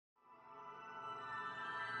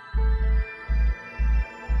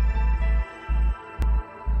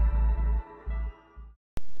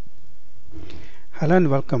Hello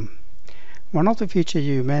and welcome. One of the features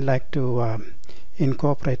you may like to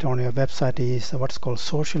incorporate on your website is what's called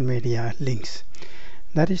social media links.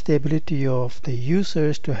 That is the ability of the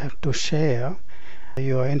users to have to share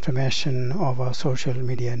your information over social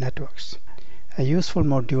media networks. A useful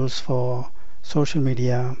modules for social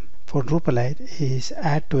media for Drupal 8 is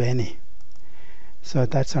add to any. So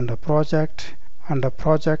that's under project,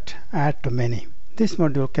 add to many. This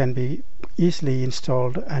module can be easily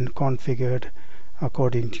installed and configured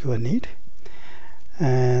according to your need,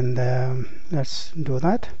 and let's do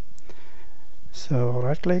that. So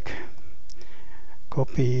right click,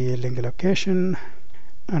 copy link location,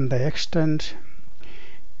 and extend,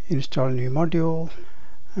 install new module,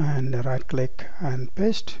 and right click and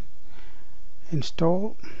paste,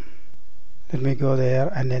 install. Let me go there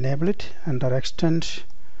and enable it. Under extend,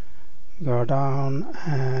 go down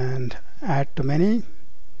and add to many,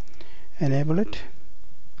 enable it,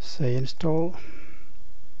 say install.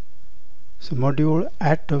 So module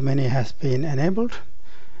add to many has been enabled.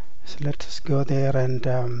 So let's go there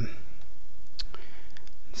and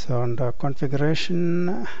so under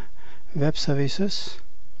configuration, web services,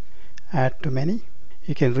 add to many.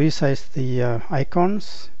 You can resize the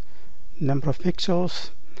icons, number of pixels.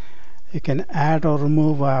 You can add or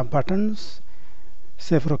remove buttons.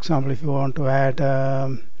 Say for example, if you want to add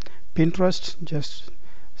Pinterest, just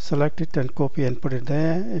select it and copy and put it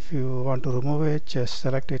there. If you want to remove it, just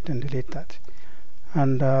select it and delete that.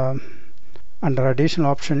 And under additional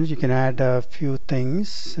options, you can add a few things.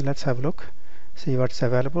 So let's have a look, see what's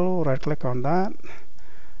available. Right click on that,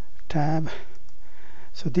 tab.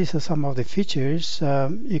 So these are some of the features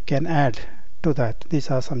you can add to that. These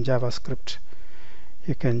are some JavaScript.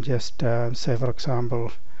 You can just say for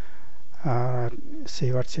example,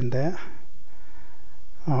 see what's in there.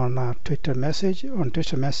 On Twitter message,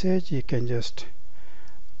 you can just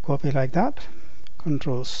copy like that,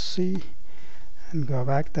 Control C, and go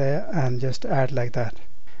back there and just add like that.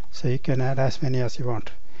 So you can add as many as you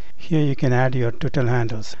want. Here you can add your Twitter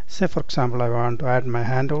handles. Say for example, I want to add my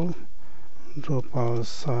handle, Drupal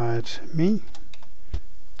site me,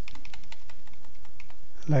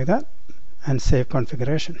 like that, and save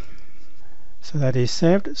configuration. So that is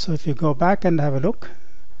saved. So if you go back and have a look,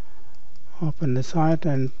 open the site,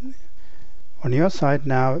 and on your site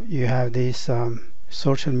now you have these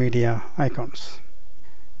social media icons.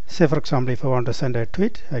 Say for example, if I want to send a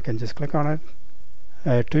tweet, I can just click on it.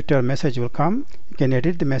 A Twitter message will come. You can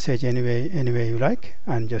edit the message any way you like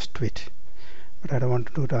and just tweet. But I don't want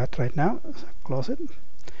to do that right now, so close it.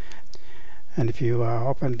 And if you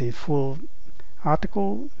open the full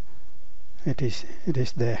article, it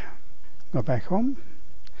is there. Go back home.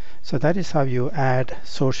 So that is how you add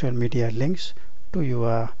social media links to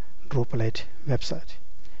your Drupal 8 website.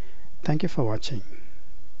 Thank you for watching.